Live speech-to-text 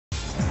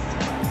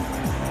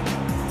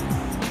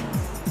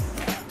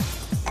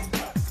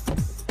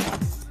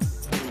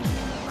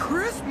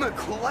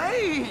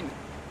McLean!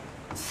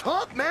 What's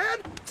up, man?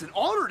 It's an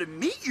honor to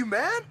meet you,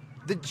 man!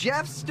 The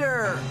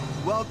Geoffster!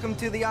 Welcome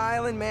to the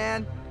island,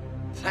 man.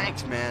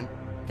 Thanks, man.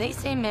 They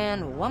say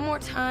man one more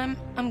time,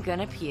 I'm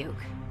gonna puke.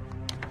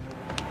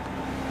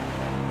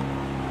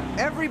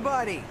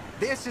 Everybody,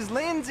 this is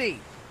Lindsay.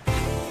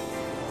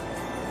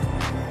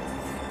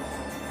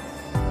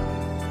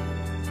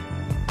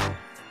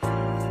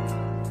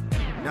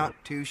 Not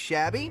too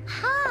shabby.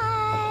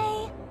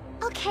 Hi!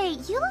 Okay,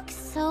 you look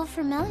so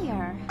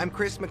familiar. I'm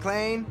Chris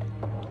McLean,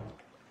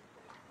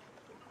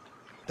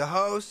 the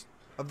host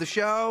of the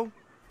show.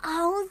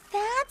 Oh,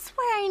 that's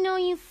where I know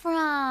you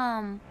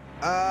from.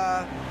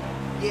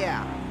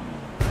 Yeah.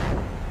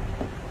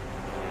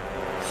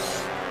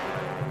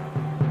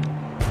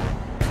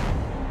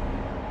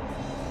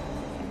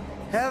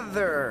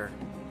 Heather.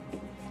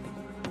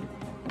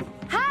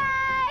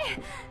 Hi!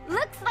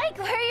 Looks like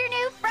we're your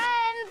new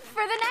friends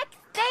for the next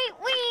 8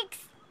 weeks.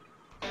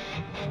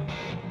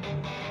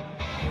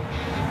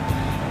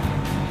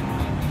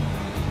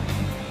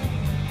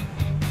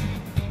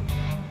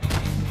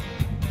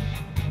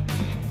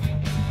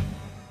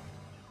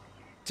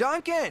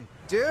 Duncan,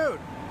 dude.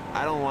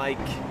 I don't like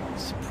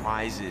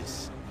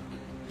surprises.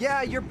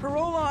 Yeah, your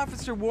parole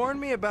officer warned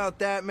me about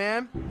that,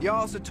 man. He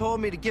also told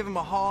me to give him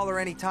a holler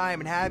anytime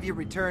and have you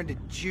return to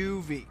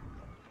juvie.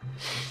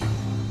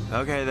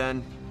 Okay,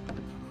 then.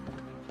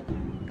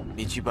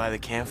 Meet you by the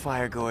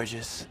campfire,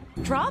 gorgeous.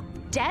 Drop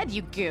dead,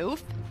 you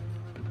goof.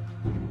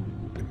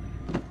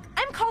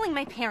 I'm calling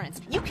my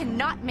parents. You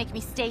cannot make me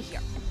stay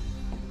here.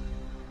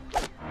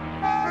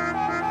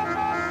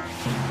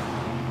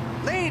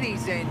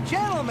 Ladies and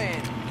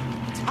gentlemen,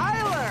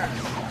 Tyler!